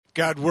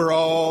God, we're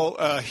all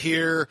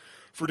here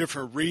for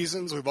different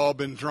reasons. We've all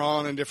been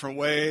drawn in different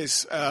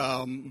ways.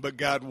 But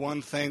God,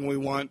 one thing we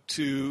want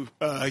to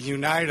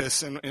unite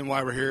us in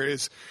why we're here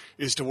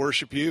is to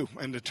worship you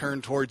and to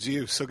turn towards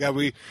you. So God,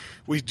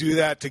 we do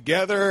that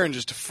together and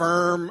just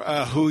affirm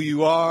who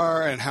you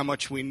are and how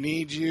much we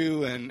need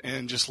you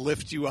and just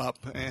lift you up.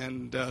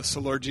 And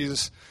so Lord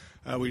Jesus,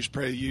 we just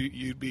pray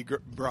you'd be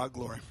brought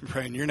glory. We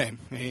pray in your name.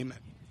 Amen.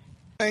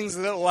 Things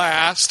that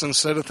last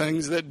instead of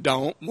things that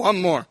don't.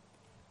 One more.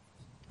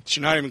 That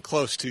you're not even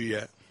close to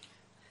yet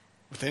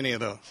with any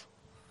of those.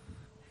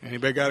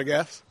 Anybody got a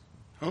guess?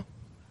 Huh?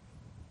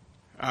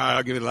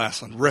 I'll give you the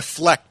last one.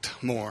 Reflect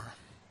more.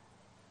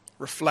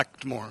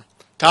 Reflect more.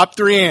 Top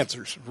 3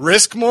 answers.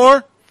 Risk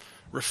more,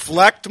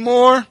 reflect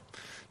more,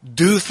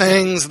 do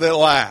things that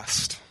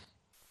last.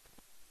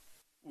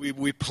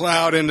 We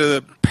plowed into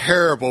the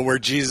parable where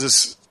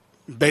Jesus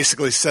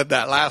basically said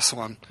that last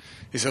one.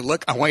 He said,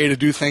 look, I want you to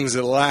do things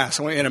that last.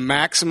 I want you to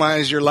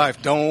maximize your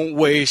life. Don't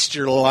waste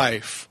your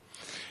life.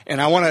 And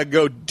I want to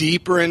go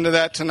deeper into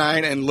that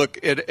tonight and look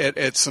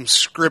at some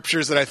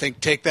scriptures that I think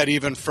take that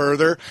even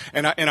further.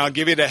 And I'll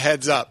give you the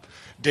heads up.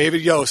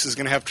 David Yost is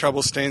going to have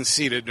trouble staying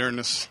seated during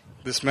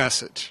this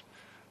message.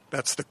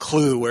 That's the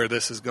clue where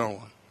this is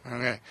going.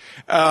 Okay,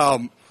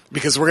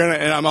 because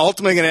I'm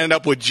ultimately going to end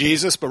up with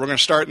Jesus, but we're going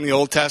to start in the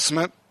Old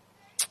Testament.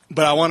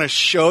 But I want to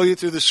show you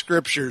through the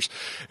scriptures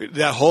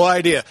that whole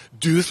idea,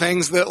 do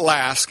things that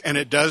last, and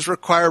it does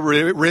require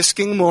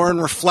risking more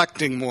and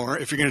reflecting more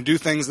if you're going to do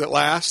things that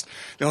last.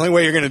 The only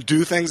way you're going to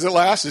do things that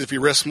last is if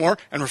you risk more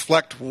and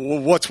reflect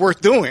what's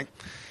worth doing.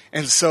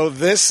 And so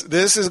this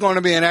is going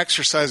to be an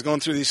exercise going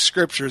through these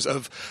scriptures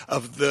of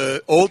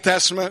the Old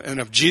Testament and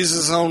of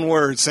Jesus' own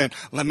words saying,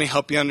 let me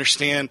help you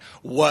understand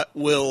what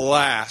will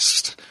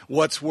last,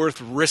 what's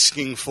worth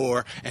risking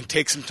for, and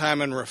take some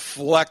time and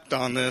reflect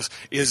on this.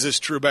 Is this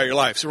true about your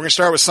life? So we're going to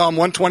start with Psalm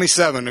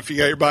 127 if you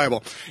got your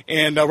Bible.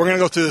 And we're going to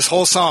go through this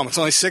whole psalm. It's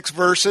only 6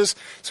 verses,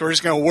 so we're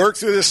just going to work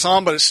through this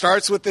psalm, but it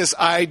starts with this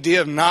idea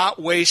of not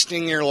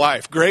wasting your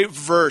life. Great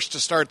verse to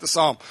start the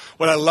psalm.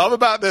 What I love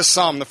about this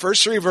psalm, the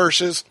first 3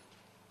 verses,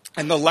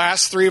 and the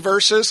last 3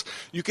 verses,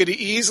 you could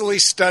easily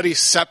study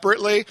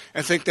separately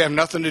and think they have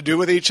nothing to do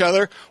with each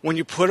other. When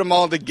you put them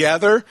all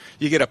together,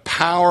 you get a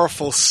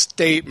powerful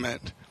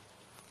statement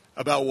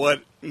about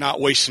what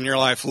not wasting your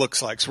life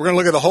looks like. So we're going to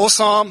look at the whole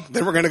psalm,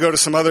 then we're going to go to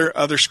some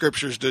other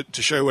scriptures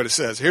to show you what it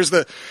says. Here's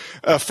the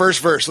first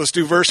verse. Let's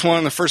do verse 1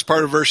 and the first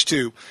part of verse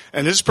 2.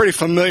 And this is a pretty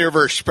familiar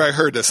verse. You probably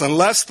heard this.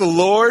 Unless the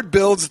Lord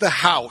builds the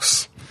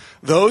house,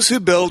 those who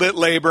build it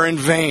labor in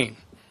vain.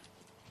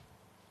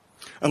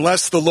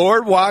 Unless the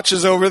Lord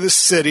watches over the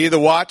city, the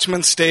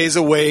watchman stays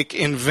awake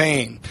in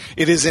vain.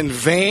 It is in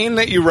vain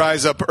that you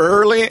rise up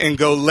early and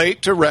go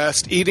late to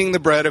rest, eating the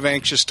bread of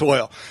anxious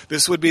toil.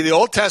 This would be the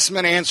Old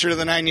Testament answer to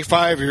the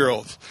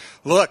 95-year-old.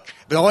 Look,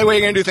 the only way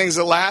you're going to do things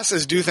that last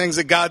is do things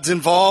that God's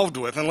involved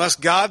with. Unless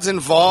God's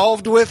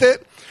involved with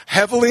it,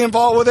 heavily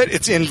involved with it,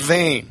 it's in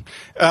vain.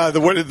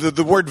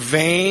 The word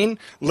vain,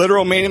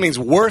 literal meaning means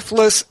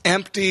worthless,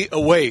 empty, a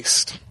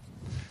waste.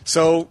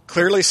 So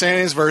clearly saying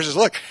in his verses,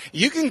 look,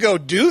 you can go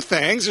do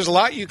things. There's a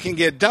lot you can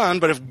get done.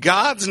 But if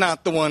God's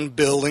not the one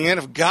building it,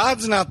 if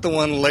God's not the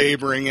one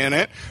laboring in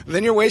it,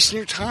 then you're wasting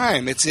your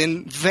time. It's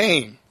in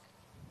vain.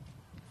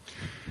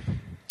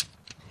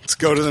 Let's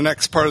go to the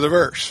next part of the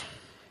verse.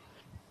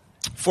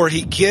 For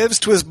he gives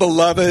to his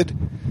beloved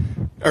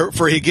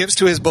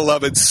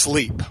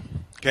sleep.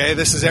 Okay,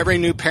 this is every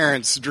new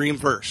parent's dream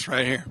verse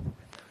right here.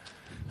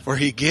 For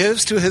he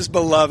gives to his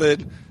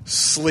beloved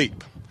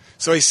sleep.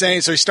 So he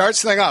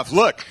starts the thing off.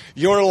 Look,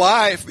 your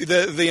life,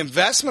 the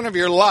investment of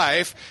your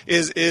life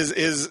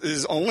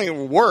is only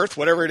worth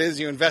whatever it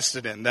is you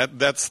invested in.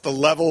 That's the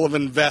level of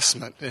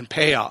investment and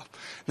payoff.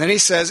 Then he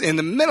says, in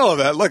the middle of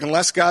that, look,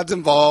 unless God's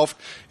involved,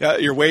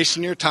 you're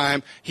wasting your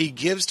time. He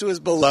gives to his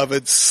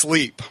beloved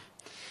sleep.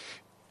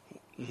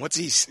 What's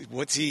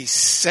he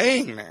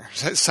saying there?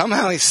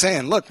 Somehow he's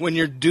saying, look,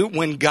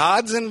 when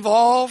God's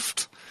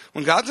involved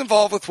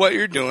with what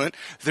you're doing,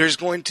 there's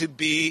going to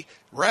be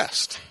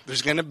rest.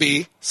 There's going to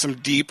be some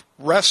deep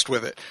rest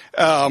with it.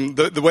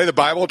 The way the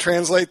Bible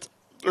translates,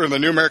 or the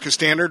New American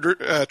Standard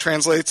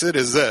translates it,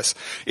 is this.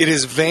 It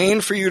is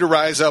vain for you to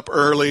rise up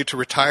early, to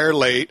retire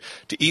late,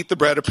 to eat the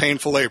bread of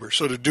painful labor,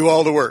 so to do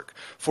all the work.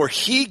 For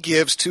he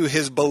gives to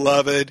his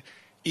beloved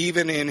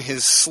even in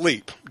his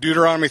sleep.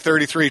 Deuteronomy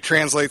 33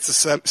 translates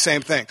the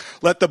same thing.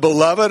 Let the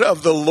beloved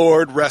of the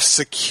Lord rest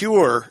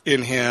secure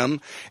in him,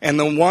 and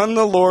the one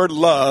the Lord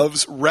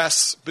loves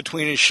rests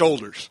between his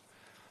shoulders.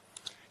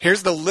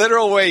 Here's the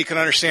literal way you can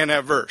understand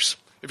that verse.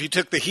 If you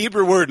took the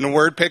Hebrew word and the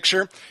word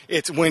picture,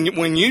 it's when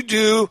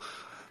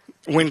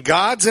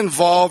God's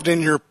involved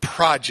in your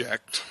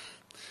project,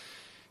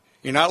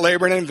 you're not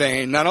laboring in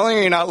vain. Not only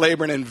are you not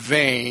laboring in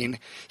vain,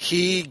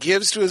 he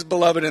gives to his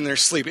beloved in their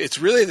sleep. It's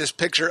really this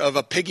picture of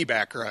a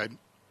piggyback ride.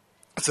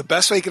 It's the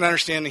best way you can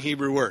understand the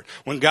Hebrew word.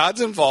 When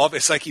God's involved,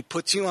 it's like he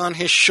puts you on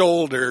his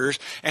shoulders,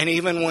 and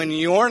even when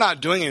you're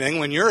not doing anything,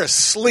 when you're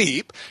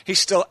asleep, he's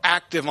still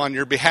active on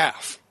your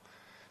behalf.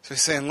 So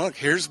he's saying, look,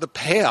 here's the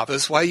payoff.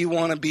 This is why you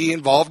want to be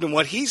involved in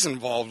what he's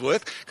involved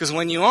with, because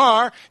when you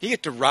are, you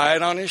get to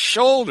ride on his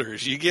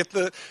shoulders. You get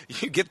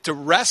to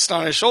rest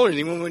on his shoulders,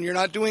 even when you're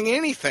not doing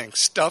anything.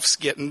 Stuff's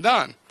getting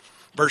done.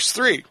 Verse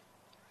 3.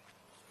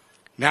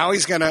 Now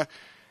he's going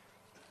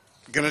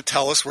to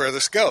tell us where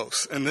this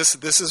goes. And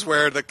this is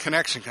where the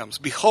connection comes.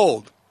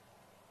 Behold.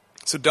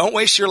 So don't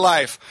waste your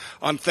life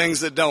on things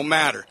that don't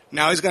matter.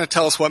 Now he's going to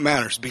tell us what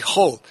matters.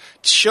 Behold,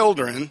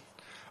 children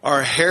are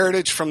a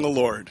heritage from the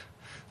Lord.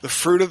 The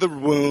fruit of the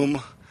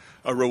womb,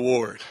 a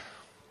reward.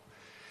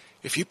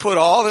 If you put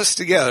all this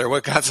together,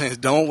 what God's saying is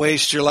don't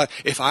waste your life.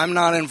 If I'm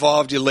not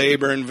involved, you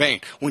labor in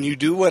vain. When you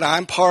do what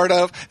I'm part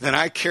of, then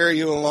I carry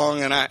you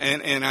along and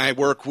I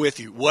work with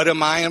you. What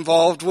am I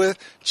involved with?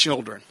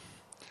 Children.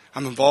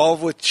 I'm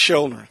involved with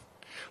children.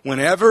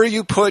 Whenever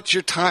you put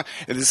your time,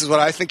 and this is what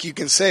I think you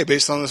can say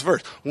based on this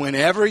verse,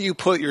 whenever you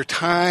put your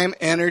time,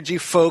 energy,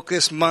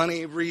 focus,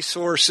 money,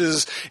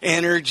 resources,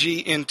 energy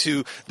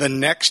into the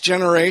next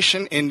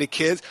generation, into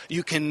kids,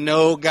 you can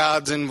know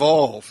God's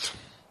involved.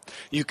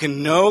 You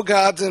can know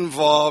God's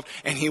involved,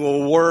 and He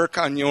will work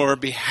on your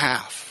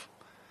behalf.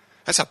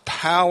 That's a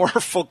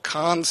powerful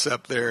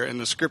concept there in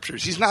the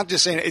Scriptures. He's not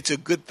just saying it's a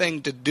good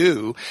thing to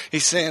do.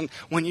 He's saying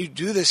when you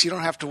do this, you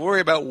don't have to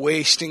worry about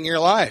wasting your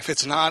life.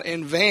 It's not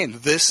in vain.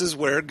 This is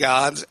where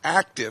God's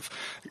active.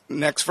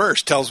 Next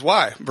verse tells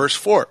why. Verse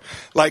 4.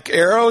 Like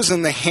arrows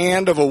in the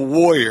hand of a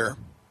warrior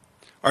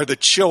are the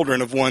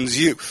children of one's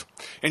youth.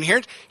 And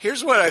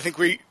here's what I think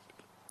we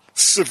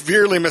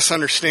severely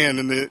misunderstand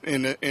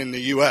in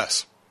the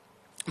U.S.,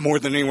 more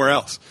than anywhere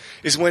else,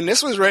 is when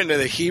this was written to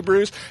the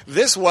Hebrews,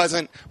 this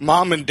wasn't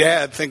mom and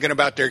dad thinking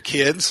about their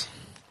kids.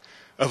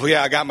 Of,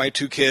 yeah, I got my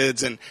 2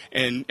 kids, and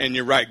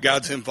you're right,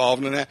 God's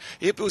involved in that.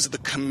 It was the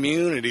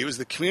community. It was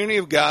the community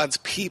of God's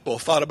people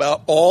thought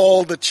about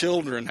all the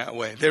children that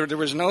way. There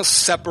was no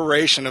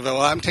separation of, well,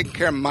 I'm taking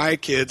care of my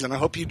kids, and I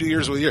hope you do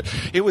yours with yours.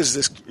 It was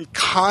this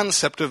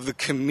concept of the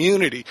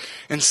community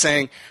and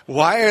saying,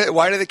 why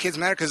do the kids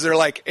matter? Because they're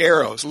like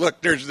arrows.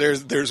 Look,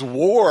 there's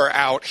war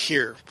out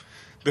here.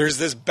 There's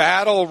this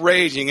battle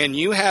raging, and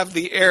you have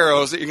the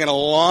arrows that you're going to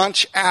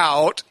launch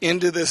out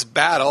into this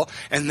battle,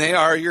 and they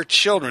are your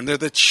children. They're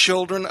the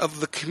children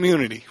of the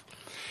community.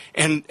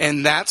 And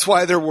that's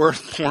why they're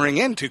worth pouring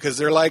into, because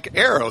they're like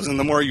arrows. And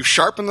the more you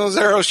sharpen those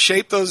arrows,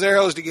 shape those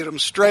arrows to get them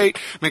straight,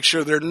 make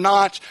sure they're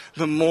notched,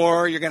 the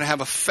more you're going to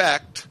have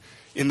effect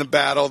in the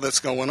battle that's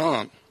going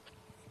on.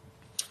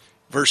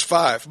 Verse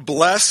 5,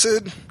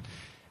 blessed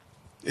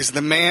is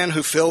the man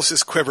who fills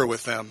his quiver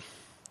with them.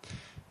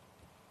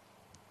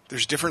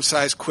 There's different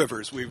size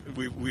quivers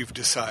we've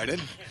decided,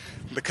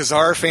 because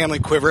our family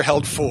quiver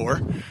held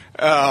 4.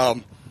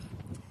 The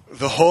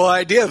whole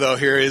idea, though,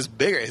 here is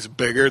bigger. It's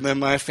bigger than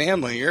my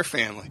family, your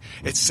family.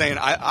 It's saying,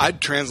 I'd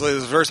translate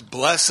this verse,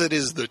 blessed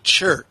is the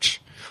church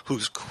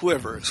whose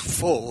quiver is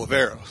full of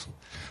arrows.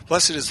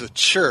 Blessed is the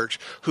church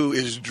who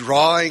is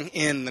drawing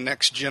in the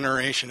next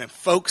generation and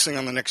focusing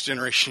on the next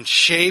generation,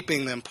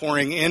 shaping them,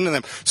 pouring into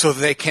them so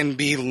they can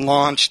be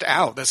launched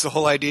out. That's the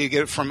whole idea you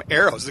get from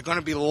arrows. They're going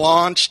to be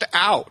launched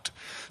out.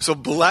 So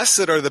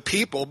blessed are the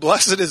people.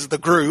 Blessed is the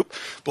group.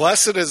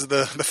 Blessed is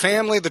the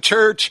family, the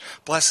church.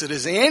 Blessed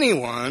is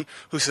anyone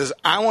who says,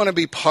 I want to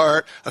be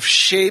part of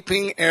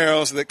shaping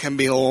arrows that can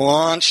be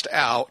launched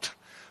out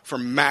for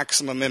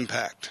maximum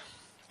impact.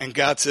 And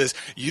God says,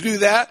 you do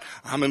that,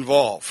 I'm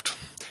involved.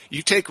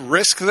 You take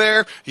risk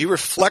there, you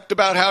reflect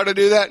about how to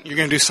do that, you're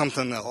going to do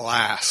something that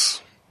lasts.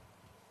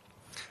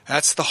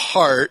 That's the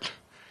heart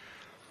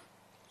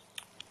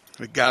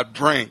that God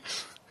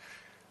brings.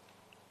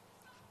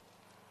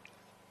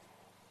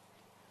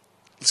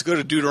 Let's go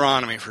to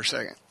Deuteronomy for a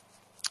second.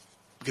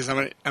 Because I'm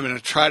going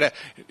to try to,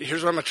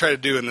 here's what I'm going to try to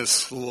do in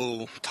this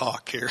little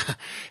talk here,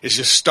 is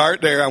just start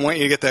there. I want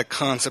you to get that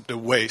concept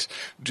of waste.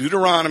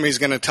 Deuteronomy is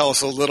going to tell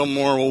us a little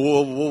more,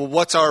 well,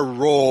 what's our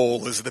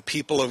role as the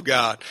people of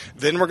God?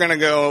 Then we're going to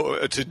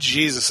go to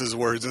Jesus'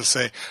 words and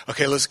say,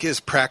 okay, let's get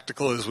as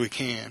practical as we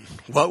can.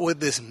 What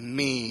would this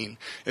mean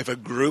if a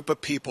group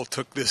of people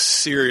took this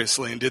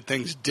seriously and did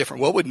things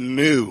different? What would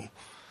new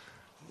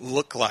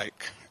look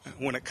like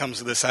when it comes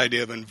to this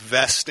idea of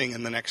investing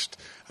in the next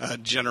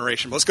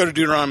generation? Let's go to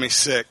Deuteronomy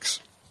 6.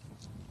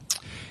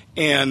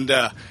 And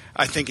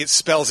I think it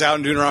spells out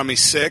in Deuteronomy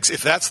 6,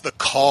 if that's the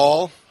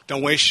call,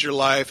 don't waste your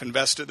life,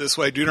 invest it this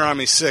way.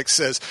 Deuteronomy 6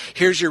 says,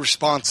 here's your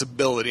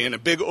responsibility in a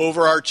big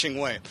overarching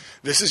way.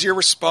 This is your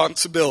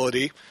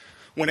responsibility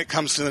when it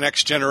comes to the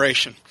next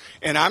generation.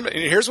 And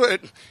here's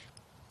what,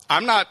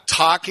 I'm not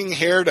talking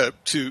here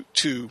to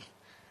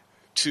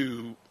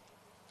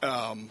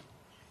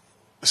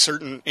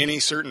any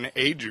certain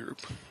age group.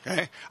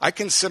 Okay, I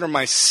consider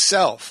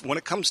myself, when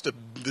it comes to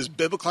this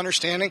biblical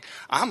understanding,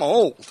 I'm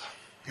old.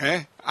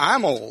 Okay,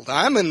 I'm old.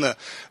 I'm in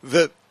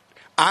the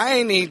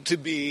I need to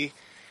be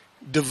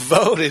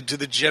devoted to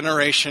the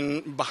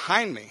generation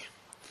behind me.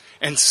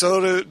 And so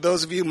do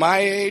those of you my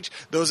age,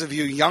 those of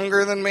you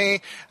younger than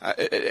me.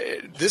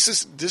 This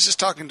is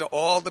talking to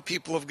all the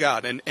people of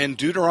God, and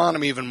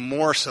Deuteronomy even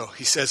more so.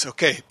 He says,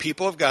 okay,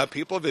 people of God,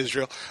 people of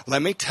Israel,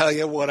 let me tell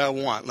you what I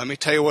want. Let me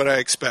tell you what I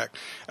expect.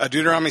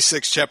 Deuteronomy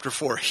 6, chapter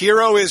 4.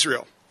 Hear, O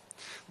Israel,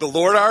 the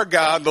Lord our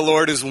God, the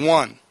Lord is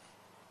one.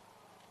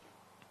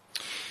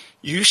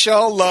 You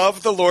shall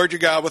love the Lord your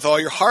God with all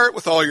your heart,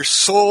 with all your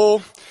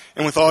soul,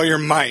 and with all your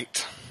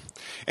might.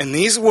 And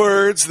these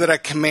words that I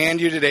command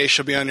you today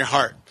shall be on your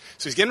heart.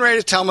 So he's getting ready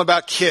to tell them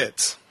about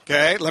kids.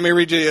 Okay, let me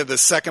read you the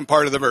second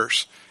part of the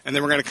verse, and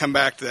then we're going to come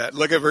back to that.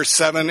 Look at verse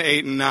 7,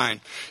 8, and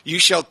 9. You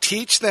shall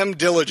teach them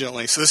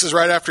diligently. So this is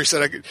right after he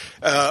said,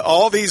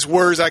 all these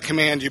words I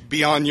command you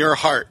be on your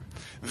heart.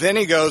 Then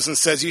he goes and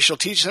says, you shall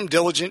teach them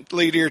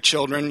diligently to your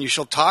children. You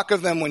shall talk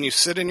of them when you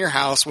sit in your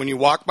house, when you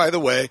walk by the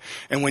way,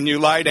 and when you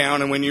lie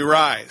down, and when you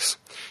rise.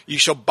 You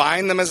shall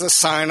bind them as a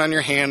sign on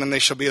your hand, and they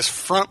shall be as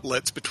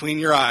frontlets between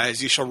your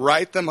eyes. You shall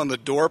write them on the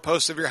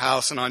doorposts of your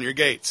house and on your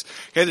gates.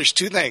 Okay, there's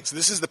two things.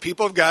 This is the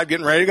people of God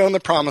getting ready to go in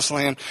the promised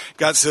land.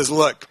 God says,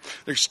 look,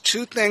 there's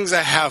two things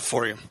I have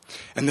for you.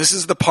 And this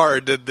is the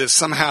part that this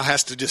somehow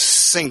has to just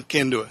sink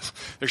into us.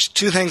 There's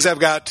two things I've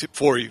got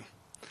for you.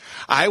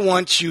 I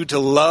want you to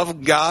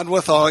love God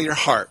with all your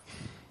heart.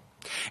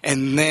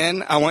 And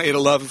then I want you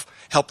to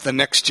help the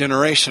next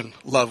generation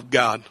love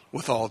God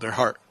with all their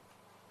heart.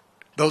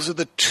 Those are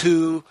the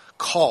two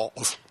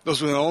calls.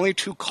 Those were the only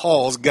two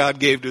calls God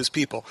gave to his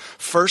people.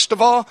 First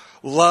of all,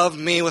 love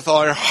me with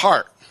all your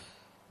heart.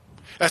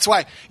 That's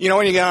why,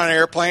 when you get on an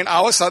airplane, I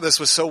always thought this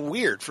was so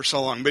weird for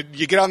so long. But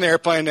you get on the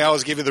airplane, they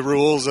always give you the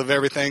rules of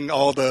everything,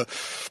 all the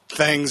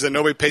things that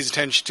nobody pays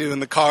attention to in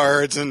the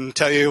cards and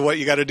tell you what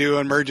you got to do,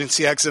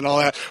 emergency exit and all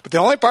that. But the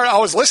only part I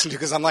always listen to,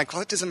 because I'm like,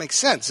 well, that doesn't make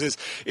sense,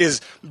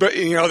 but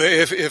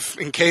if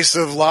in case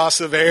of loss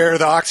of air,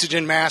 the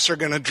oxygen masks are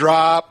going to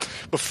drop,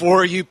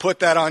 before you put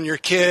that on your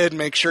kid,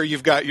 make sure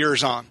you've got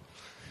yours on.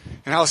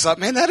 And I was thought,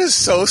 man, that is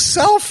so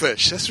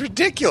selfish. That's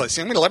ridiculous.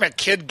 I'm going to let my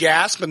kid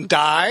gasp and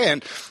die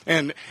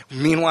and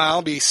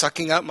meanwhile be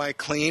sucking up my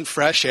clean,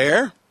 fresh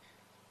air.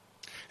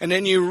 And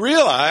then you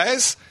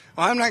realize,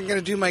 well, I'm not going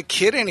to do my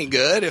kid any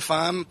good if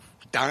I'm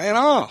dying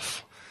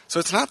off. So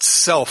it's not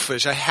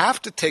selfish. I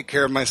have to take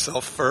care of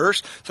myself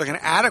first so I can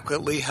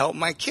adequately help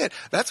my kid.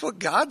 That's what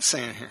God's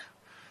saying here.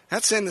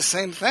 That's saying the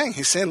same thing.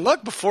 He's saying,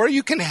 look, before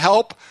you can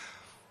help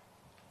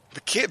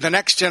the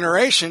next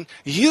generation,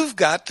 you've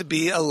got to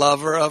be a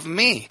lover of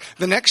me.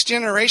 The next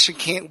generation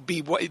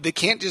they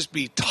can't just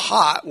be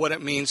taught what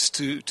it means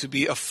to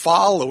be a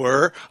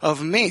follower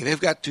of me. They've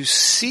got to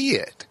see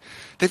it.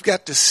 They've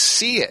got to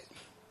see it.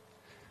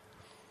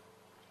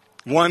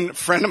 One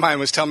friend of mine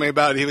was telling me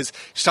about it. He was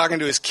talking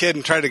to his kid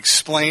and trying to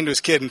explain to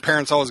his kid, and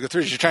parents always go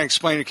through this. You're trying to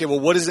explain to your kid, well,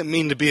 what does it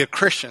mean to be a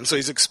Christian? So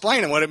he's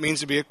explaining what it means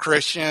to be a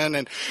Christian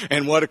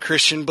and what a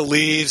Christian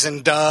believes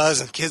and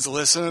does, and kids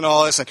listen and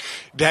all this. And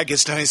Dad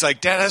gets done. He's like,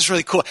 Dad, that's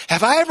really cool.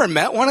 Have I ever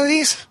met one of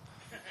these?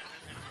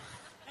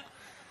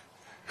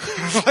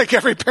 Like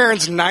every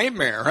parent's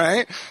nightmare,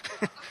 right?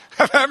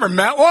 Have I ever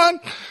met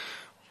one?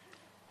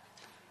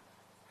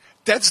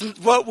 That's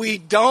what we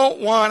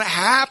don't want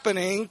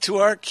happening to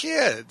our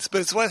kids.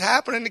 But it's what's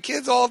happening to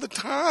kids all the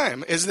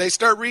time, is they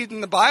start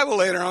reading the Bible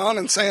later on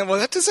and saying, well,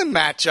 that doesn't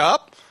match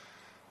up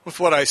with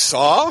what I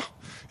saw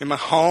in my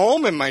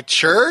home, in my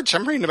church.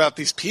 I'm reading about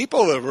these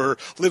people that were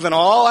living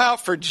all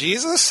out for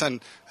Jesus, and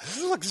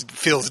this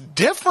feels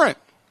different.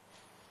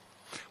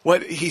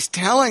 What he's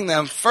telling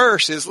them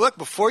first is, look,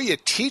 before you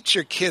teach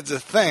your kids a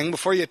thing,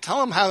 before you tell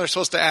them how they're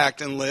supposed to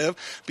act and live,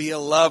 be a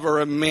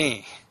lover of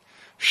me.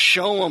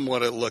 Show them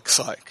what it looks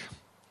like.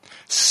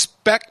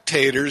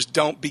 Spectators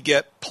don't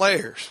beget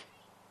players.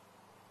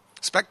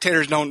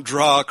 Spectators don't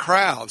draw a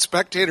crowd.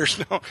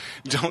 Spectators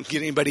don't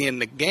get anybody in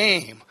the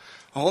game.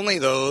 Only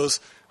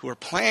those who are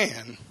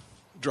playing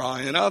draw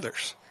in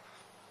others.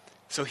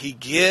 So he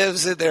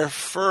gives it there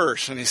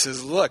first, and he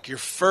says, look, your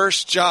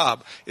first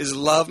job is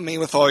love me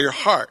with all your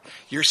heart.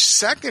 Your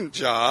second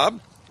job,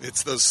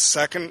 it's those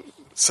second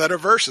set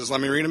of verses.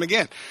 Let me read them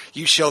again.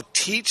 You shall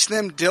teach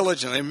them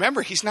diligently.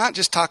 Remember, he's not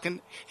talking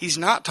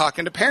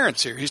to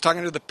parents here. He's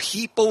talking to the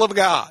people of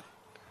God.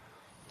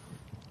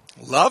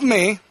 Love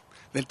me,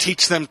 then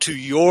teach them to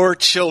your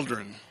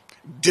children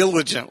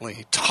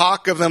diligently.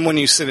 Talk of them when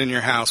you sit in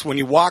your house, when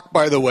you walk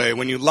by the way,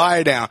 when you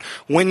lie down,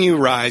 when you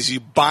rise. You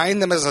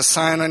bind them as a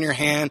sign on your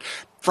hand,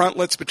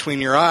 frontlets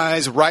between your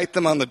eyes. Write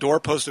them on the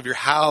doorpost of your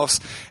house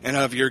and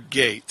of your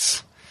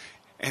gates.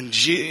 And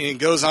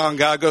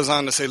God goes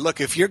on to say,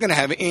 look, if you're going to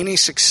have any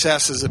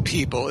success as a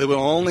people, it will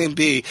only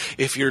be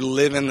if you're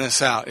living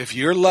this out. If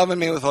you're loving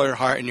me with all your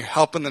heart and you're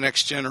helping the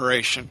next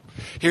generation.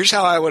 Here's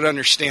how I would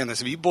understand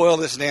this. If you boil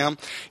this down,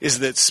 is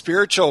that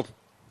spiritual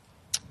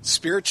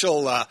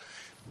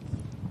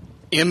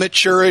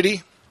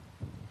immaturity.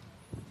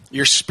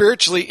 You're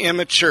spiritually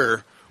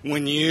immature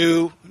when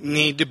you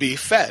need to be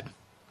fed.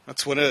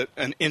 That's what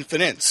an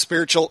infant is.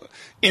 Spiritual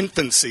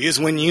infancy is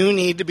when you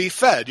need to be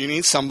fed. You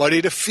need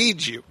somebody to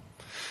feed you.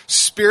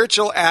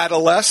 Spiritual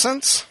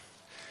adolescence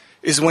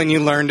is when you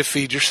learn to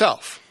feed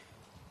yourself.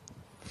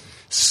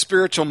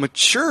 Spiritual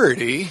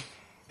maturity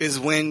is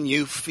when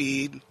you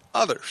feed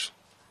others.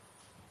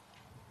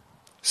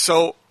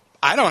 So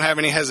I don't have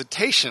any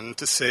hesitation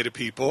to say to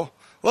people,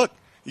 look,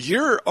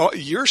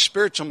 your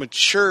spiritual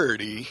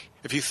maturity,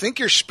 if you think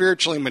you're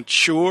spiritually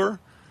mature,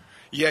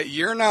 yet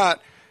you're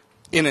not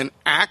in an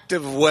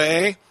active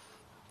way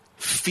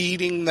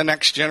feeding the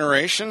next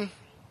generation,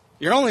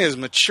 you're only as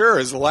mature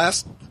as the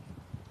last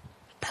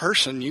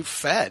person you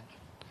fed.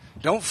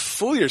 Don't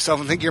fool yourself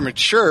and think you're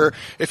mature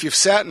if you've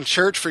sat in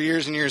church for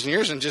years and years and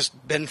years and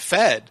just been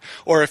fed.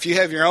 Or if you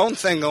have your own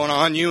thing going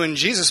on, you and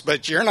Jesus,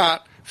 but you're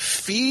not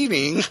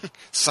feeding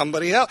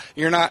somebody else.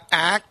 You're not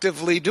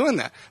actively doing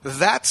that.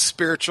 That's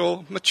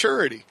spiritual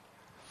maturity.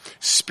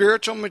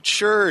 Spiritual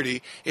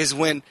maturity is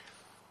when,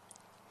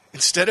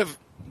 instead of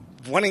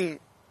wanting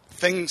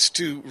things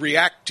to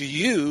react to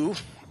you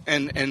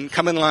and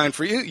come in line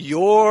for you,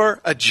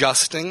 you're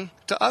adjusting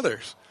to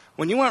others.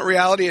 When you want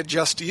reality to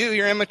adjust to you,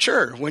 you're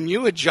immature. When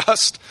you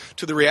adjust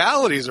to the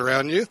realities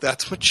around you,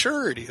 that's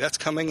maturity. That's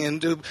coming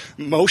into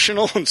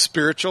emotional and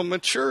spiritual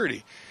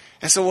maturity.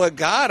 And so what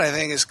God, I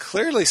think, is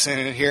clearly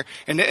saying here,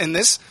 and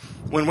this,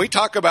 when we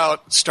talk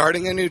about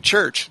starting a new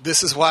church,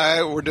 this is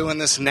why we're doing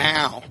this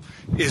now,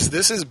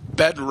 this is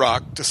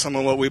bedrock to some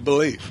of what we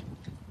believe,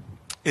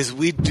 is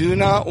we do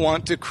not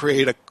want to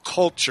create a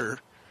culture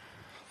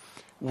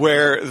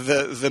where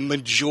the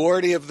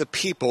majority of the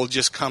people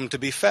just come to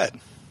be fed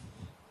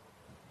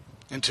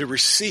and to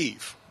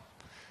receive.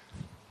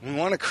 We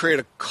want to create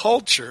a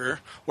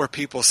culture where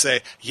people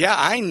say, yeah,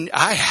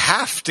 I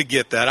have to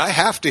get that. I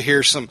have to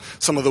hear some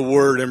of the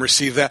word and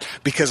receive that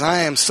because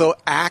I am so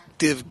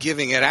active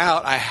giving it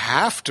out. I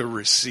have to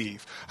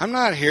receive. I'm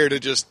not here to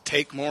just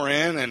take more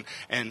in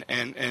and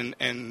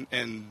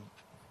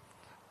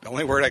the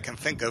only word I can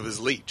think of is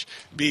leech.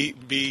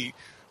 Be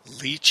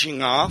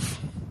leeching off.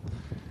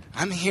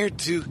 I'm here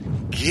to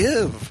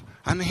give.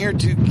 I'm here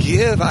to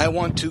give. I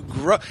want to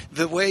grow.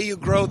 The way you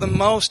grow the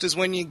most is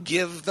when you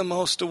give the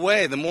most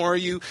away. The more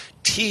you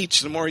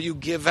teach, the more you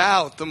give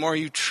out, the more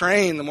you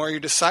train, the more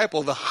you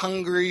disciple, the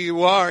hungrier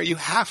you are. You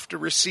have to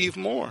receive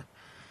more.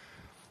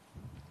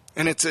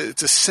 And it's a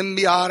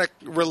symbiotic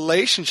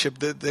relationship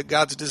that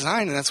God's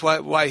designed, and that's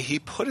why He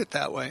put it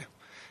that way.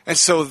 And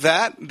so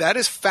that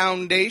is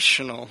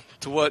foundational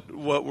to what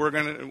we're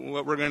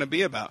gonna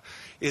be about.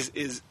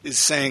 Is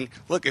saying,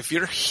 look, if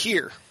you're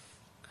here,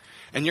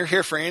 and you're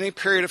here for any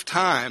period of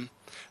time,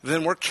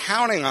 then we're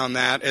counting on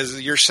that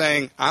as you're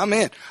saying, I'm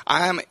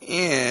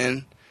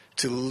in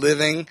to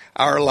living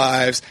our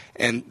lives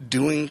and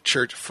doing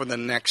church for the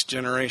next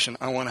generation.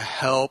 I want to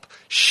help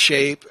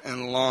shape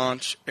and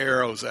launch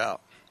arrows out.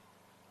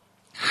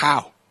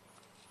 How?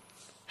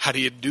 How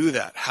do you do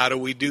that? How do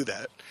we do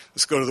that?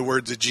 Let's go to the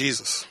words of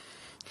Jesus.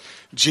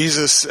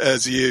 Jesus,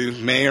 as you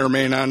may or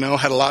may not know,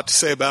 had a lot to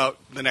say about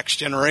the next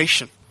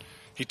generation.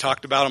 He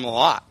talked about them a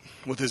lot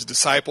with his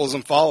disciples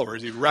and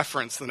followers. He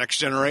referenced the next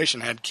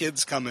generation, had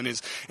kids come in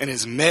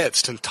his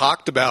midst and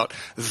talked about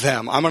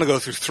them. I'm going to go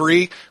through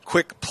 3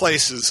 quick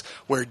places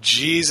where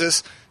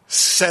Jesus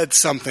said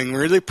something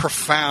really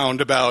profound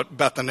about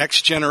the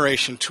next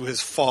generation to his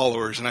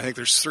followers. And I think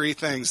there's 3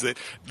 things that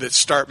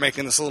start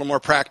making this a little more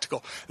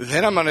practical.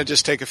 Then I'm going to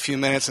just take a few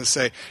minutes and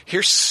say,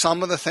 here's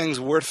some of the things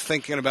we're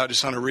thinking about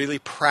just on a really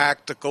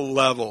practical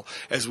level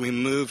as we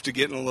move to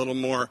getting a little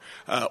more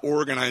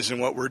organized in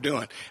what we're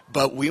doing.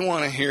 But we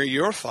want to hear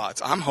your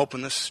thoughts. I'm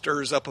hoping this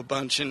stirs up a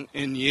bunch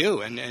in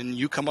you and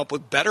you come up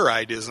with better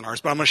ideas than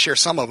ours. But I'm going to share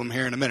some of them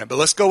here in a minute. But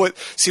let's go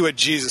see what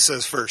Jesus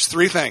says first.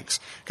 3 things.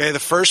 Okay, the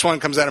first one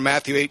comes out of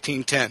Matthew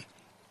 18:10.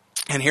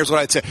 And here's what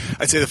I'd say.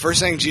 I'd say the first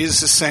thing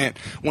Jesus is saying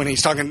when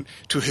he's talking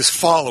to his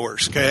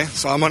followers, okay?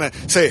 So I'm going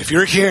to say, if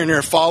you're here and you're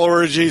a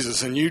follower of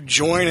Jesus and you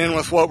join in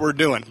with what we're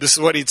doing, this is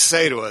what he'd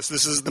say to us.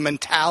 This is the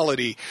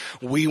mentality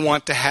we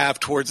want to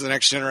have towards the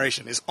next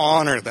generation, is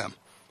honor them.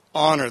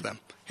 Honor them.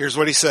 Here's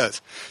what he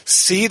says.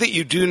 See that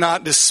you do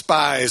not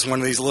despise one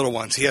of these little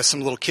ones. He has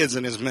some little kids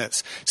in his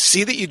midst.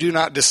 See that you do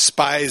not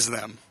despise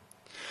them.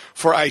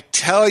 For I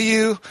tell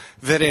you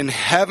that in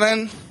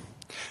heaven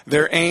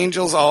their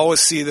angels always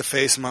see the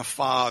face of my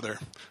Father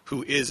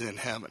who is in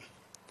heaven.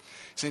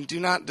 He's saying, do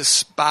not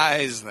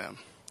despise them.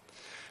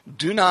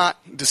 Do not,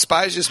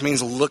 despise just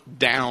means look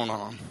down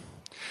on.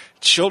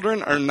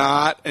 Children are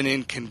not an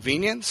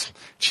inconvenience.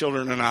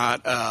 Children are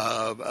not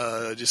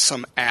just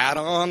some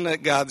add-on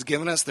that God's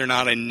given us. They're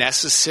not a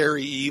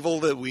necessary evil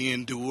that we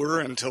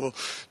endure until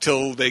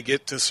they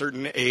get to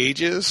certain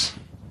ages.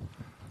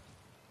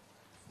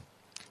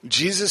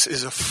 Jesus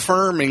is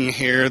affirming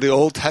here the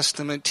Old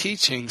Testament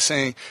teaching,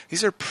 saying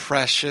these are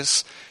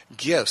precious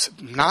gifts,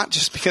 not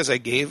just because I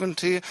gave them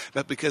to you,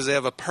 but because they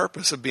have a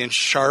purpose of being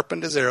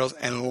sharpened as arrows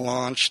and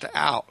launched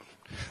out.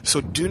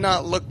 So do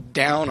not look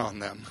down on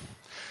them.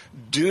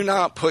 Do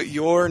not put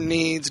your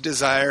needs,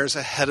 desires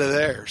ahead of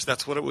theirs.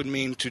 That's what it would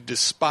mean to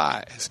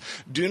despise.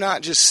 Do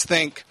not just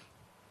think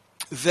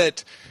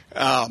that...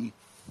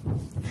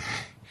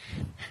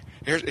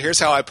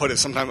 Here's how I put it.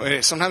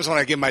 Sometimes when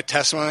I give my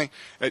testimony,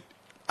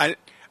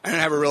 I don't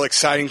have a real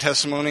exciting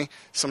testimony.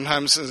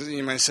 Sometimes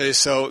you might say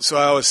so. So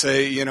I always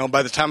say,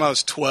 by the time I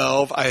was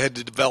 12, I had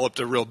developed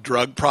a real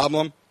drug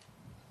problem.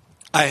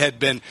 I had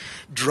been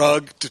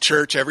drugged to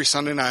church every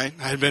Sunday night.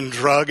 I had been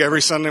drugged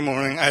every Sunday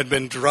morning. I had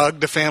been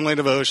drugged to family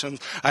devotions.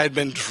 I had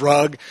been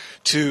drugged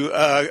to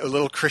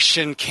little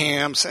Christian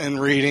camps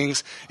and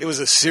readings. It was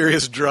a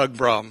serious drug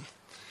problem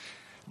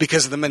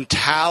because of the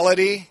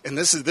mentality, and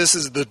this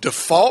is the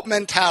default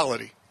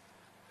mentality.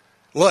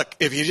 Look,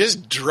 if you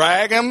just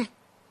drag them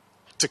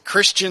to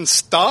Christian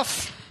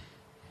stuff,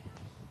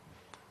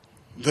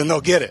 then they'll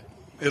get it.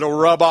 It'll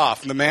rub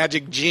off. The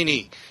magic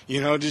genie,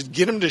 just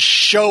get them to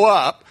show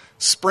up.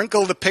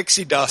 Sprinkle the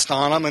pixie dust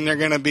on them, and they're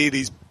going to be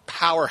these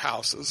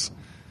powerhouses.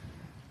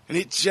 And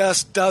it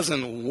just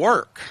doesn't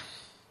work.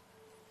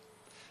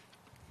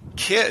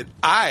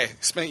 I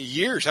spent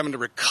years having to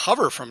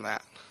recover from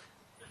that.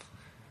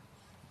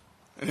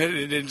 And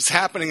it's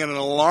happening at an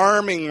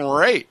alarming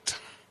rate.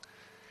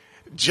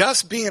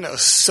 Just being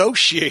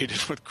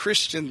associated with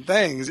Christian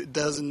things, it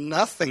does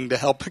nothing to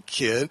help a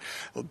kid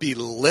be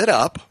lit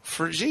up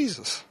for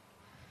Jesus.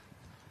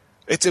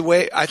 It's a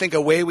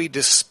way we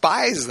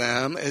despise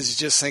them is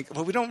just think,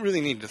 well, we don't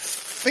really need to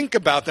think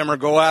about them or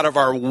go out of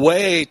our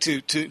way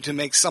to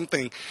make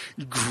something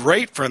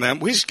great for them.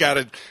 We just got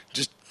to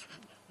just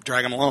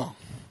drag them along.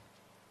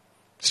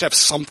 Just have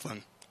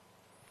something.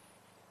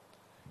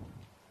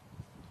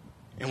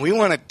 And we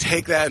want to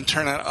take that and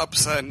turn that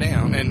upside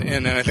down.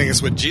 And I think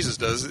it's what Jesus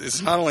does.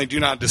 It's not only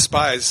do not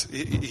despise,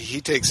 he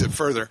takes it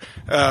further.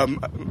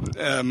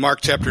 Mark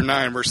chapter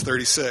 9, verse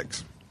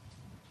 36.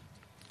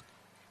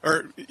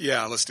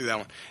 Let's do that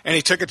one. And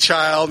he took a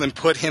child and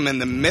put him in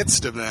the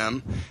midst of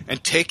them,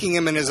 and taking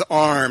him in his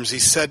arms, he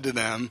said to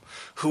them,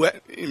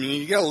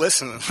 you got to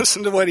listen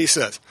to what he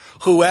says.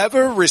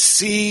 Whoever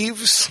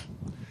receives,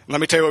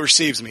 let me tell you what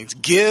receives means.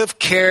 Give,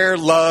 care,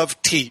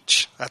 love,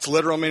 teach. That's the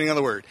literal meaning of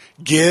the word.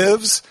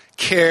 Gives,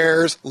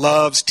 cares,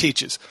 loves,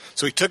 teaches.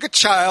 So he took a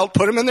child,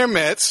 put him in their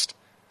midst,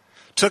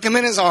 took him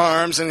in his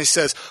arms, and he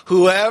says,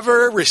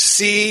 whoever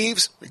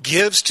receives,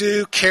 gives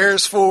to,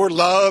 cares for,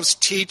 loves,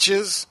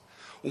 teaches,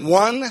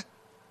 one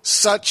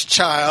such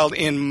child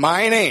in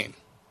my name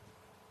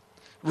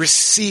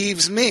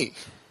receives me.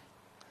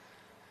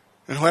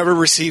 And whoever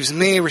receives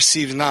me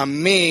receives not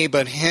me,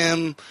 but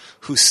him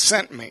who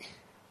sent me.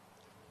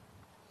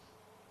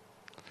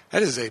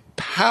 That is a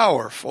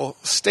powerful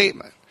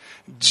statement.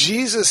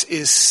 Jesus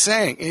is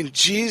saying, in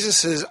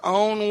Jesus'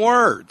 own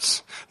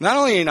words, not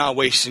only are you not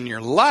wasting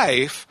your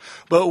life,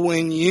 but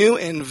when you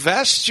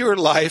invest your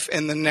life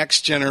in the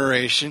next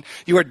generation,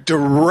 you are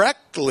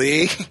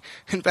directly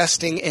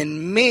investing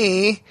in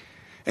me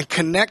and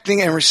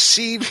connecting and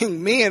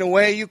receiving me in a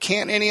way you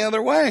can't any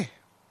other way.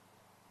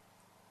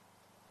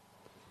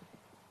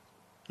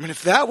 I mean,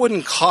 if that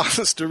wouldn't cause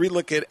us to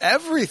relook at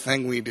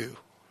everything we do,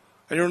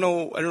 I don't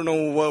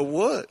know what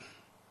would.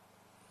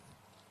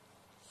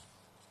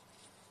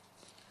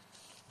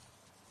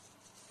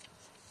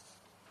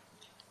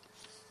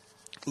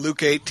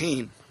 Luke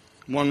 18,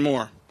 one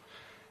more.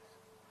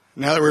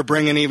 Now they were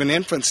bringing even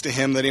infants to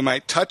him that he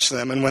might touch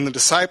them. And when the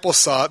disciples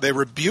saw it, they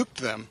rebuked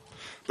them.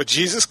 But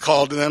Jesus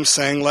called to them,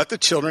 saying, let the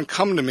children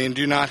come to me, and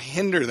do not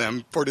hinder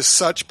them, for to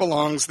such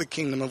belongs the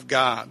kingdom of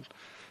God.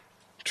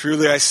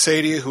 Truly I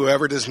say to you,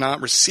 whoever does not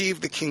receive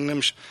the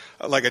kingdom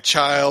like a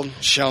child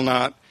shall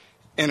not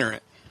enter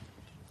it.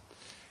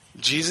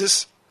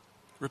 Jesus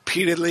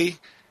repeatedly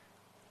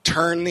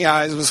turned the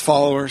eyes of his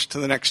followers to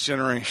the next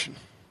generation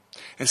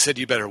and said,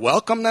 you better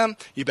welcome them,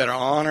 you better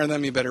honor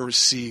them, you better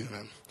receive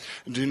them.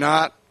 Do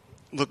not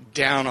look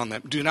down on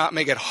them. Do not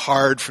make it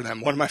hard for them.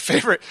 One of my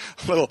favorite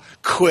little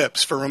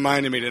quips for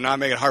reminding me to not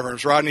make it hard for them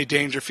is Rodney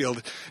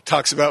Dangerfield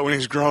talks about when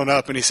he's grown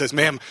up, and he says,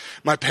 man,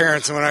 my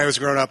parents, when I was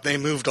growing up, they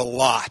moved a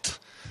lot,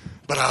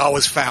 but I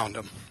always found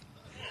them.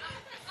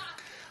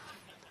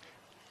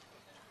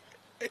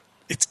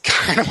 It's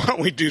kind of what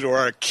we do to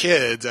our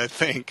kids, I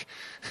think,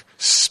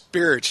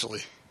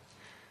 spiritually,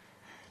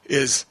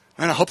 is,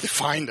 man, I hope they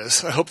find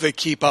us. I hope they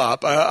keep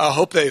up. I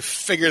hope they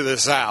figure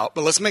this out,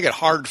 but let's make it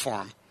hard for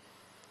them.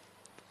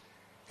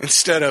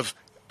 Instead of,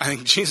 I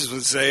think Jesus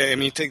would say, I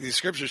mean, you take these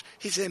scriptures,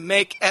 he said,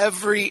 make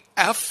every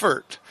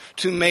effort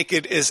to make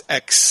it as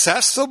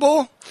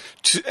accessible,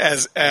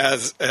 as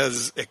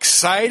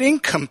exciting,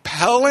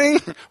 compelling,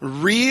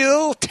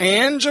 real,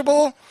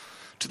 tangible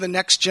to the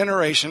next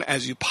generation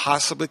as you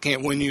possibly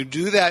can. When you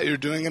do that, you're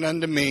doing it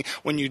unto me.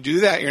 When you do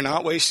that, you're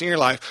not wasting your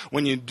life.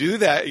 When you do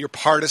that, you're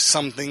part of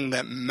something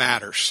that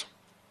matters.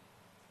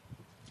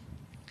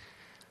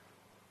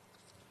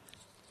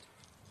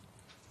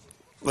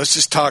 Let's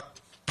just talk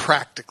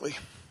practically,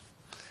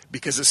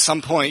 because at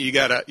some point you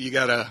gotta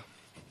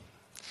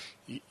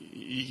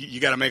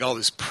make all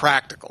this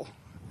practical,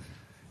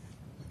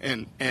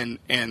 and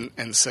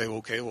say,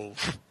 okay, well,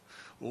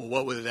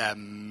 what would that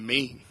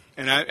mean?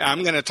 And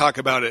I'm going to talk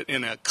about it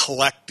in a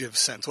collective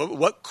sense.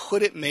 What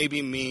could it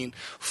maybe mean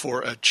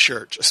for a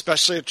church,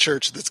 especially a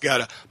church that's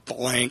got a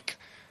blank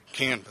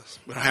canvas?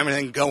 We don't have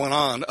anything going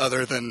on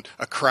other than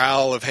a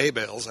corral of hay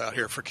bales out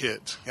here for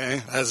kids.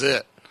 Okay, that's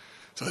it.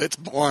 So it's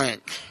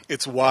blank.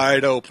 It's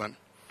wide open.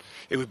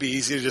 It would be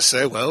easy to just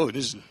say, well, we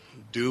just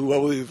do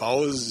what we've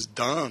always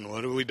done.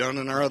 What have we done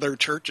in our other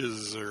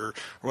churches or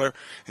whatever?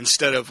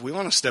 Instead of, we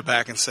want to step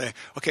back and say,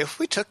 okay, if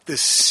we took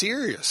this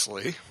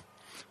seriously,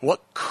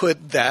 what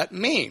could that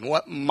mean?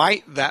 What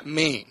might that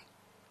mean?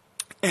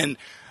 And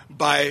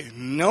by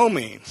no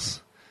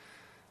means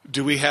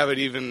do we have it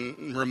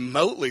even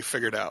remotely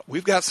figured out.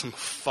 We've got some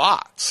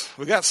thoughts.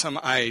 We've got some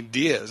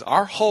ideas.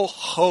 Our whole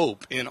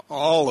hope in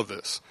all of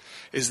this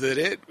is that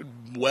it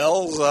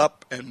wells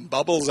up and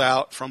bubbles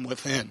out from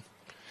within.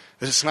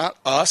 That it's not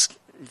us,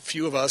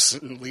 few of us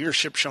in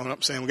leadership showing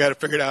up saying, we got to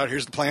figure it out,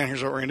 here's the plan,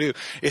 here's what we're going to do.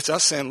 It's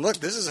us saying, look,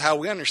 this is how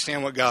we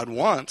understand what God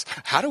wants.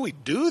 How do we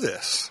do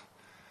this?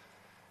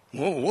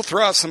 We'll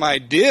throw out some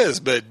ideas,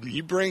 but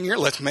you bring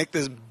let's make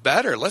this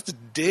better. Let's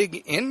dig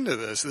into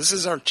this. This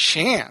is our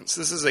chance.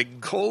 This is a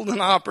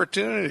golden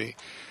opportunity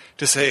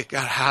to say,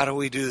 God, how do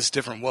we do this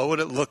different? What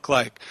would it look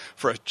like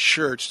for a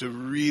church to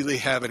really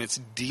have in its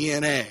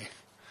DNA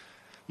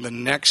the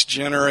next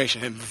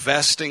generation,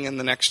 investing in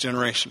the next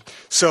generation?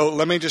 So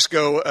let me just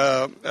go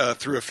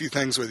through a few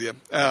things with you.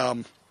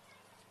 I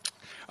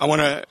want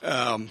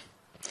to...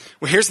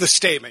 Well, here's the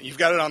statement. You've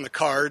got it on the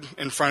card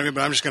in front of you,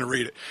 but I'm just going to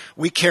read it.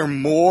 We care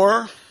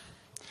more.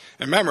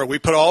 And remember, we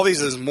put all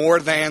these as more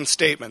than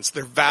statements.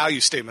 They're value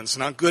statements,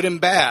 not good and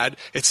bad.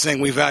 It's saying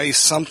we value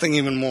something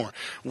even more.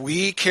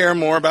 We care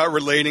more about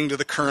relating to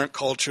the current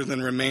culture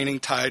than remaining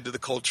tied to the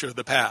culture of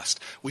the past.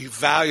 We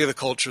value the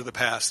culture of the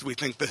past. We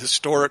think the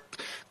historic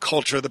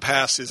culture of the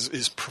past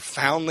is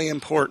profoundly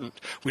important.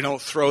 We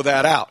don't throw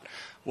that out.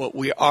 What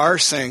we are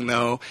saying,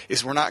 though,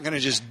 is we're not going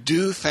to just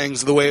do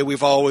things the way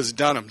we've always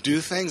done them.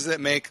 Do things that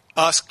make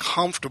us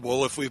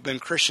comfortable if we've been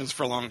Christians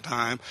for a long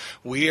time.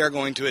 We are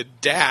going to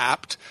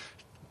adapt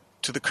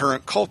to the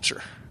current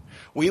culture.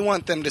 We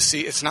want them to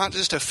see it's not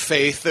just a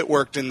faith that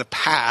worked in the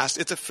past,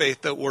 it's a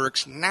faith that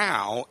works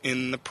now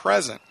in the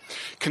present.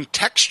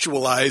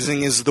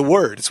 Contextualizing is the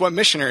word. It's what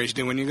missionaries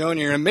do. When you go and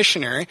you're a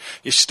missionary,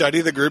 you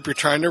study the group you're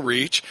trying to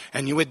reach,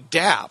 and you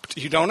adapt.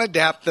 You don't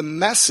adapt the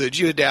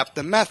message, you adapt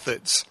the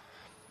methods.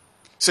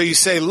 So you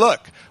say,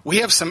 look, we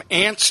have some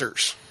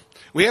answers.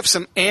 We have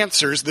some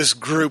answers this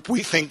group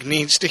we think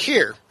needs to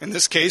hear. In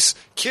this case,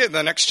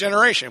 the next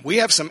generation. We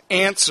have some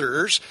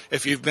answers,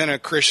 if you've been a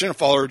Christian, a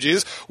follower of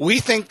Jesus, we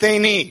think they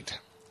need.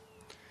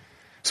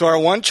 So our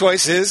one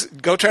choice is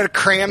go try to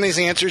cram these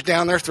answers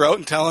down their throat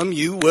and tell them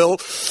you will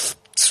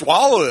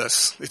swallow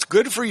this. It's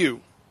good for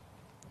you.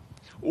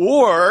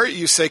 Or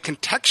you say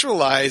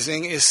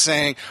contextualizing is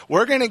saying,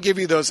 we're going to give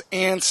you those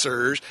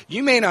answers.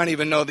 You may not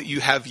even know that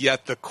you have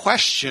yet the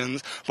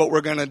questions, but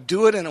we're going to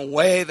do it in a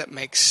way that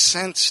makes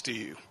sense to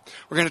you.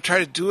 We're going to try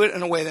to do it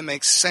in a way that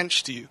makes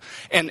sense to you.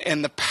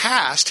 And the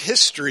past,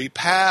 history,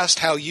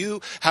 how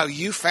you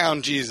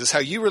found Jesus, how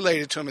you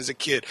related to him as a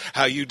kid,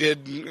 how you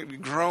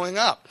did growing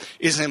up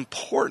is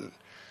important.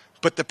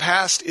 But the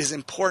past is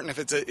important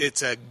if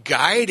it's a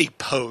guiding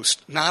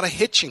post, not a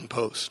hitching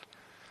post.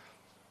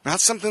 Not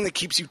something that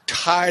keeps you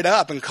tied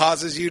up and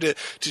causes you to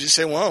just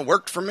say, well, it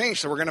worked for me,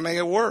 so we're going to make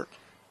it work.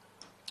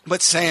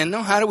 But saying,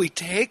 no, how do we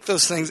take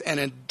those things and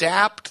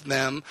adapt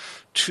them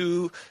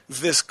to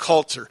this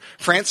culture?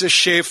 Francis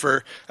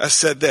Schaeffer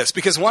said this,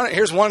 because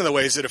here's one of the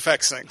ways it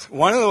affects things.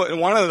 One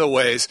of the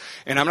ways,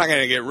 and I'm not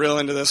going to get real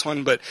into this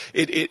one, but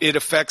it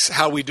affects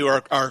how we do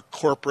our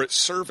corporate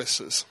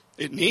services.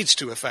 It needs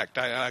to affect,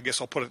 I guess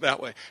I'll put it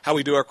that way, how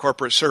we do our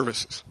corporate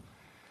services.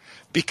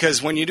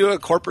 Because when you do a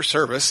corporate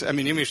service, I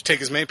mean, even if you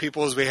take as many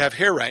people as we have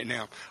here right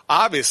now,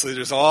 obviously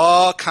there's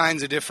all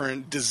kinds of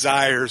different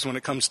desires when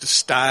it comes to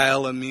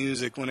style of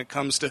music, when it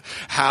comes to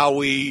how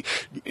we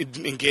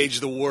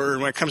engage the word,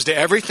 when it comes to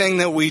everything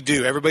that we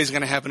do. Everybody's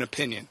going to have an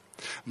opinion.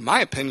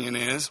 My opinion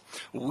is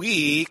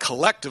we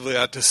collectively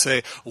ought to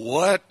say,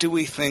 what do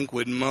we think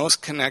would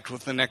most connect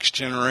with the next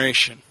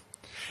generation?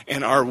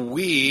 And are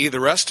we, the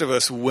rest of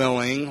us,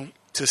 willing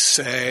to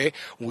say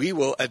we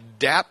will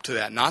adapt to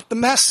that? Not the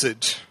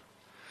message,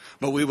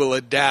 but we will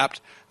adapt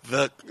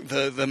the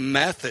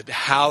method,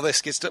 how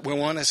this gets to, we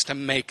want us to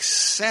make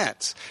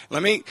sense.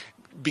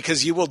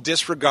 Because you will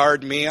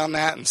disregard me on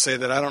that and say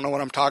that I don't know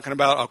what I'm talking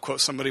about, I'll quote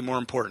somebody more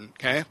important,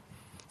 okay?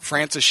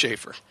 Francis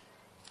Schaeffer.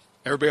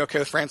 Everybody okay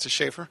with Francis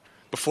Schaeffer?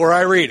 Before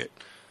I read it,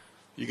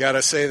 you got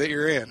to say that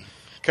you're in.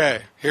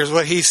 Okay, here's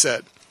what he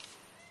said.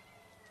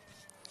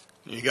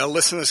 You got to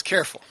listen to this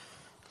careful.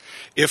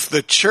 If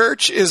the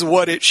church is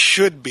what it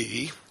should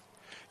be,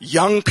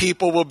 young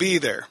people will be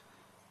there.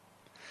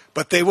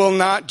 But they will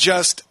not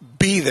just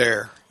be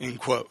there, in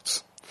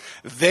quotes.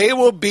 They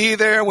will be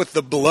there with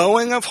the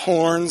blowing of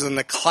horns and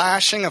the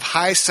clashing of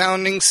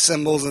high-sounding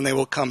cymbals, and they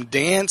will come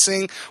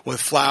dancing with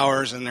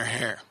flowers in their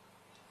hair.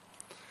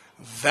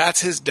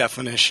 That's his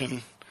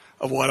definition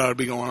of what ought to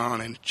be going on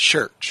in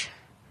church.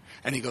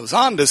 And he goes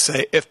on to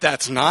say, if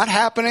that's not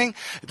happening,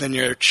 then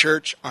you're a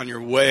church on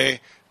your way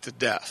to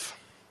death.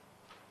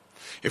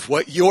 If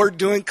what you're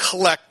doing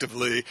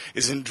collectively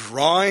is in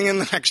drawing in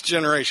the next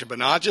generation, but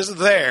not just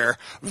there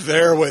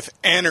with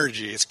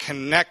energy, it's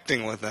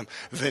connecting with them,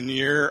 then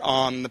you're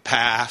on the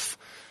path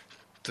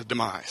to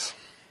demise.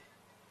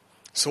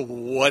 So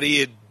what do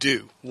you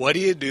do? What do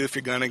you do if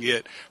you're going to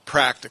get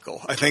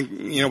practical? I think,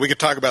 we could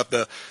talk about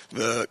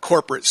the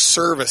corporate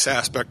service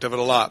aspect of it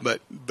a lot,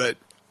 but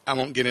I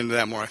won't get into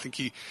that more. I think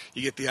you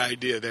get the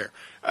idea there.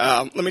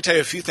 Let me tell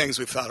you a few things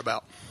we've thought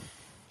about.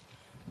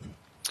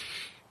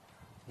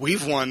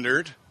 We've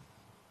wondered,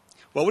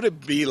 what would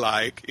it be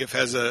like if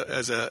as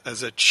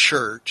a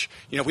church,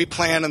 we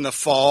plan in the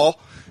fall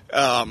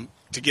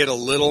to get a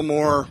little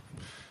more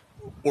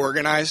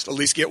organized, at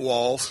least get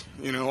walls,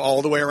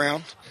 all the way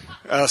around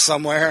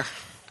somewhere.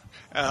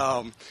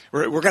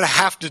 We're going to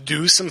have to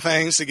do some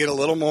things to get a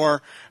little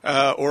more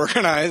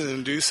organized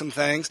and do some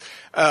things,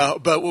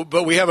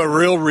 but we have a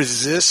real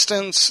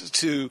resistance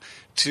to.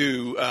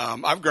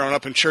 I've grown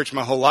up in church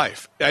my whole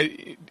life.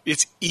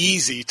 It's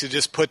easy to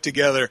just put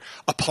together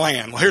a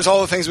plan. Well, here's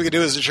all the things we could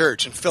do as a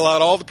church, and fill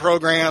out all the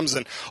programs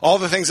and all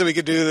the things that we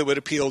could do that would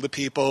appeal to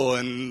people,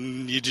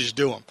 and you just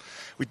do them.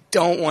 We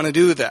don't want to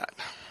do that.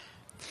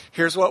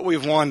 Here's what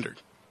we've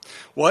wondered.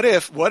 What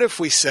if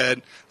we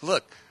said,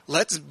 look,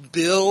 let's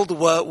build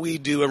what we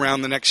do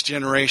around the next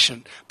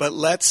generation, but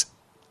let's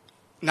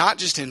not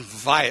just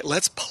invite,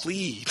 let's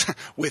plead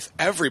with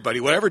everybody,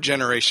 whatever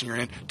generation you're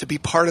in, to be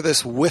part of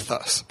this with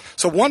us.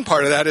 So one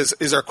part of that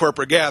is our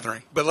corporate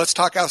gathering, but let's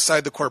talk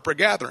outside the corporate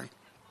gathering.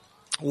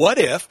 What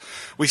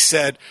if we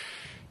said,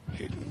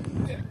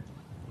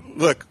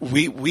 look,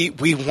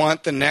 we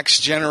want the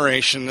next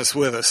generation that's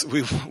with us.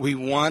 We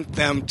want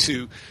them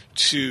to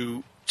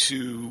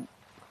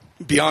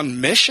be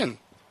on mission.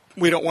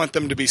 We don't want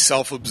them to be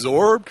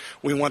self-absorbed.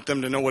 We want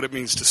them to know what it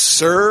means to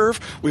serve.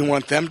 We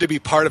want them to be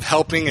part of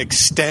helping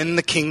extend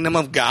the kingdom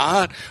of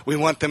God. We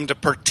want them to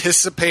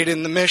participate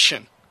in the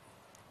mission.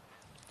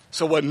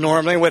 So what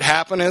normally would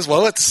happen is,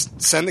 well, let's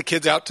send the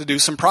kids out to do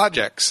some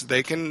projects.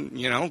 They can,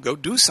 go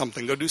do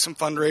something, go do some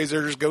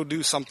fundraisers, go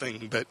do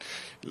something, but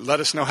let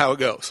us know how it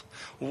goes.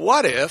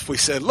 What if we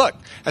said, look,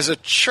 as a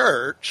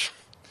church,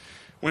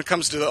 when it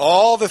comes to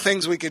all the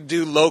things we could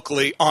do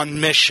locally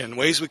on mission,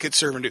 ways we could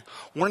serve and do,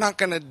 we're not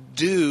going to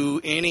do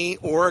any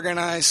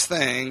organized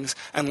things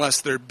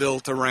unless they're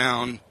built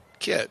around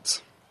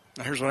kids.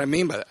 Now, here's what I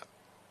mean by that.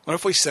 What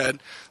if we said,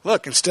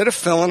 look, instead of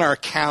filling our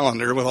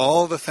calendar with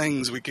all the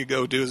things we could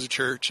go do as a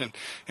church and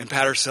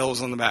pat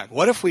ourselves on the back,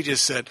 what if we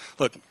just said,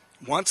 look,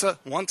 once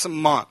a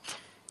month,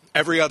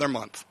 every other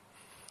month,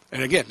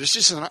 and again, this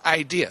is just an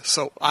idea.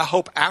 So I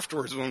hope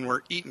afterwards when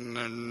we're eating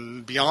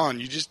and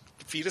beyond, you just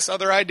feed us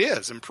other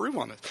ideas, improve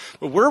on this.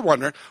 But we're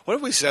wondering, what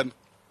if we said,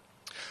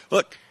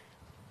 look,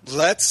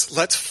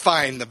 let's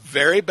find the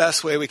very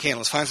best way we can.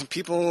 Let's find some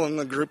people in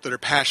the group that are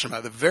passionate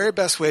about it, the very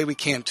best way we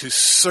can to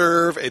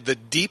serve the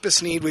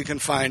deepest need we can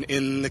find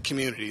in the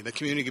community. The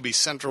community could be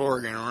Central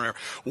Oregon or whatever.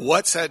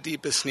 What's that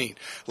deepest need?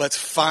 Let's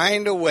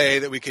find a way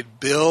that we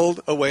could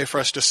build a way for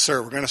us to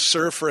serve. We're going to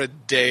serve for a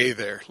day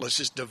there. Let's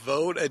just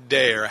devote a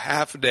day or a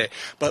half a day.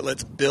 But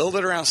let's build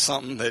it around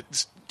something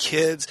that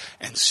kids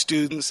and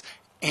students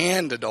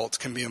and adults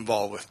can be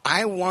involved with.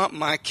 I want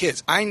my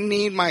kids, I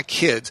need my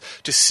kids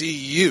to see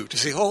you, to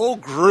see a whole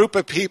group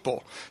of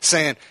people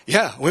saying,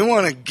 yeah, we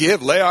want to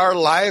lay our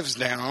lives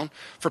down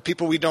for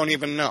people we don't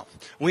even know.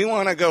 We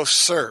want to go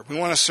serve. We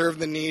want to serve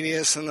the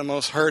neediest and the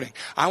most hurting.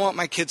 I want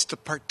my kids to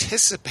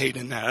participate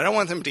in that. I don't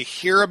want them to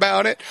hear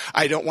about it.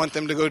 I don't want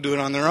them to go do it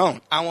on their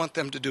own. I want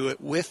them to do it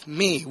with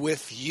me,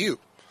 with you.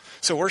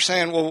 So we're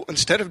saying, well,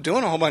 instead of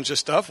doing a whole bunch of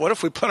stuff, what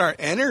if we put our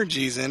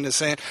energies into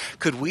saying,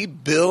 could we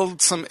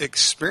build some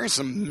experience,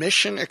 some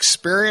mission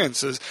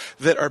experiences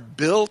that are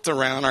built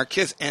around our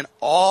kids, and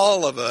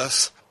all of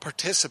us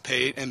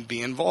participate and be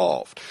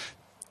involved?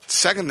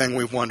 Second thing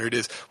we've wondered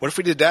is, what if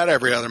we did that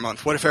every other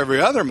month? What if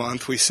every other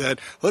month we said,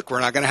 look,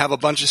 we're not going to have a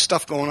bunch of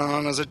stuff going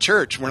on as a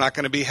church. We're not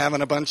going to be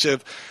having a bunch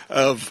of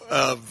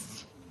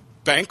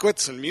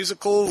banquets and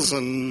musicals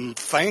and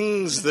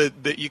things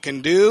that you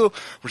can do.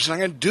 We're just not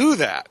going to do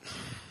that.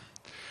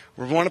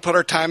 We want to put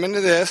our time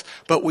into this,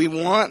 but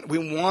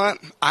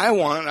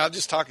I'll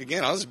just talk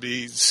again. I'll just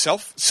be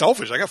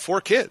selfish. I got 4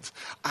 kids.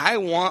 I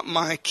want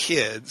my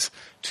kids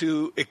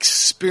to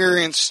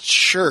experience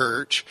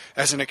church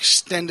as an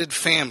extended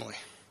family.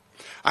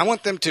 I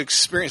want them to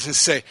experience and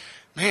say,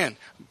 man,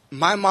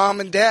 my mom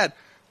and dad,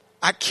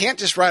 I can't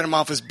just write them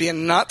off as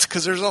being nuts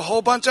because there's a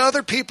whole bunch of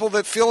other people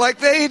that feel like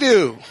they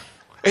do.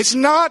 It's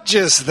not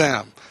just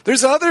them.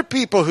 There's other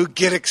people who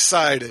get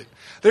excited.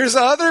 There's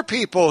other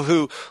people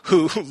who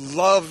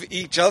love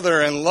each other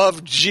and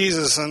love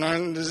Jesus,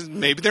 and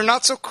maybe they're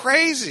not so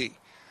crazy.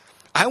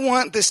 I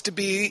want this to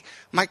be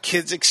my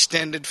kids'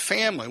 extended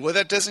family. Well,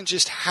 that doesn't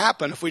just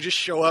happen if we just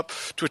show up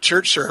to a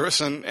church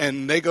service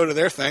and they go to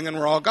their thing and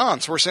we're all gone.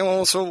 So we're saying,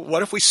 well, so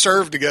what if we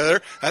serve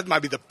together? That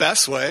might be the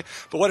best way.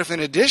 But what if in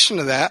addition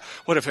to that,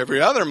 what if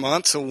every other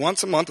month, so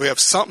once a month, we have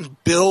something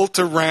built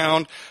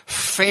around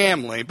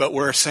family, but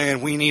we're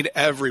saying we need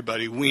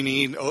everybody. We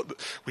need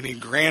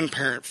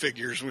grandparent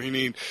figures. We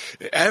need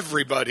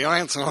everybody,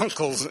 aunts and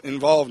uncles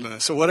involved in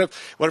this. So what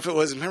if it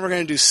was, remember, we're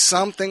going to do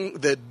something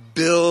that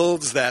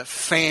builds that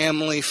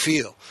family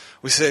feel.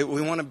 We say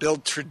we want to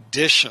build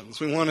traditions.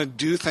 We want to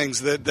do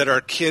things that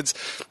our kids,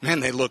 man,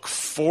 they look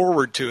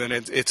forward to, and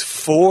it's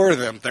for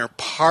them. They're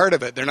part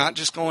of it. They're not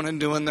just going and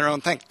doing their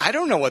own thing. I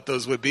don't know what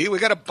those would be. We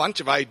got a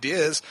bunch of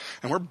ideas,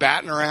 and we're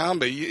batting around,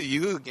 but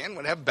you again,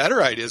 would have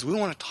better ideas. We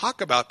want to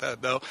talk about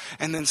that, though,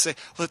 and then say,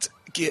 let's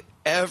get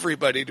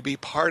everybody to be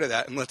part of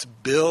that, and let's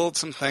build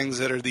some things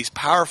that are these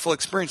powerful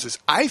experiences.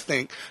 I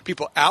think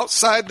people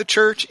outside the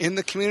church, in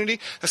the community,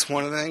 that's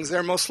one of the things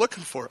they're most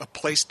looking for, a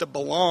place to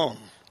belong.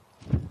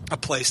 A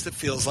place that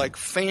feels like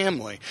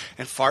family.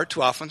 And far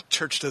too often,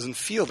 church doesn't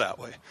feel that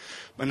way.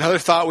 Another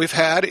thought we've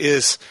had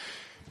is,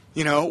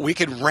 we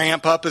could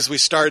ramp up as we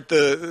start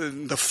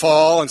the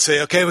fall and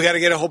say, okay, we got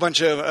to get a whole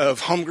bunch of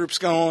home groups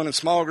going and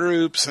small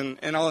groups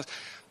and all that.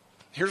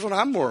 Here's what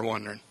I'm more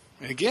wondering.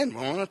 And again,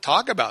 we want to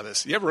talk about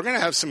this. Yeah, we're going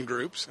to have some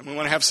groups, and we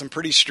want to have some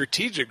pretty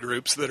strategic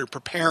groups that are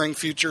preparing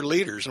future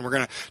leaders. And we're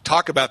going to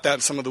talk about that in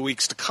some of the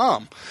weeks to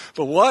come.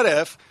 But what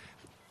if,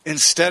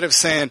 instead of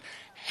saying,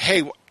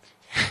 hey,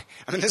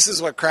 this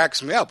is what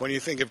cracks me up when you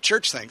think of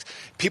church things.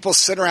 People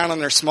sit around in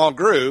their small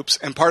groups,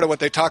 and part of what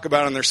they talk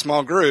about in their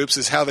small groups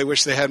is how they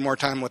wish they had more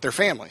time with their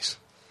families.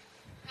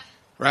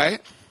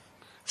 Right?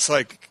 It's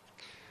like,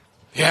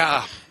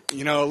 yeah,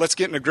 let's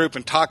get in a group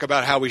and talk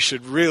about how we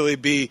should really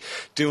be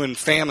doing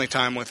family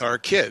time with our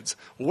kids.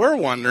 We're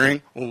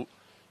wondering, well,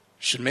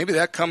 should maybe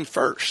that come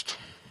first?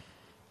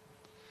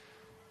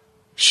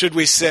 Should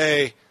we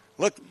say,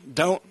 look,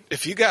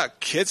 if you got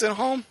kids at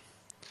home,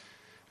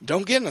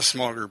 don't get in a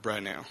small group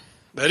right now.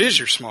 That is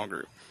your small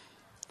group.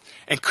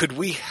 And could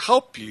we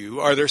help you?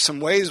 Are there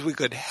some ways we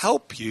could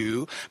help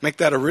you make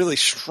that a really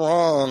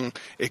strong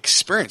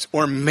experience?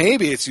 Or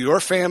maybe it's your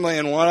family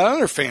and one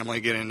other family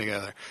getting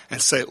together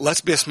and say,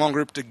 let's be a small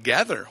group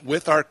together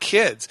with our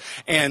kids.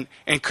 And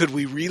could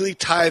we really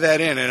tie that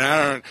in? And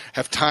I don't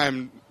have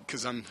time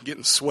because I'm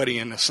getting sweaty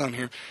in the sun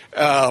here.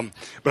 But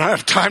I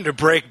have time to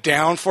break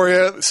down for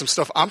you some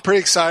stuff I'm pretty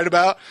excited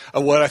about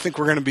what I think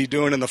we're going to be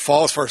doing in the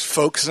fall as far as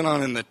focusing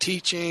on in the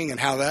teaching and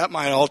how that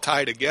might all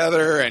tie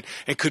together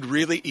and could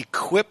really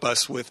equip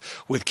us with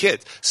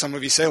kids. Some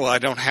of you say, well, I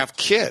don't have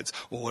kids.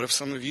 Well, what if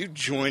some of you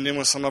joined in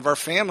with some of our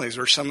families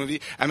or some of you?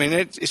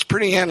 It's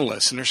pretty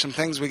endless, and there's some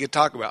things we could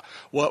talk about.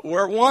 What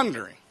we're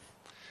wondering,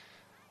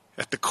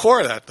 at the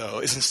core of that, though,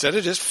 is instead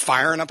of just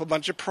firing up a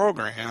bunch of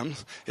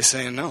programs, is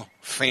saying, no,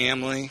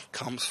 family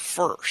comes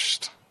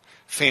first.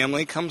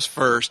 Family comes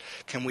first.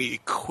 Can we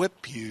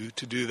equip you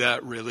to do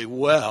that really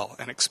well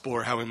and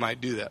explore how we might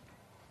do that?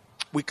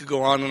 We could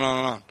go on and on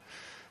and on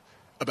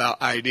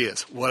about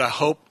ideas. What I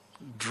hope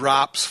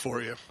drops for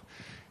you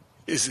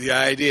is the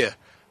idea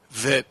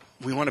that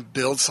we want to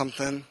build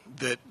something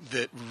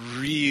that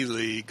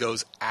really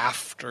goes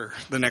after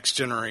the next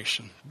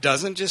generation.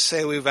 Doesn't just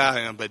say we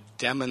value them, but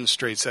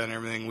demonstrates that in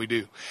everything we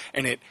do.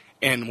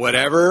 And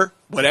whatever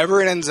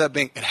it ends up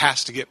being, it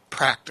has to get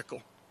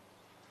practical.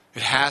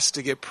 It has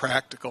to get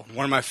practical.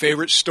 One of my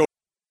favorite stories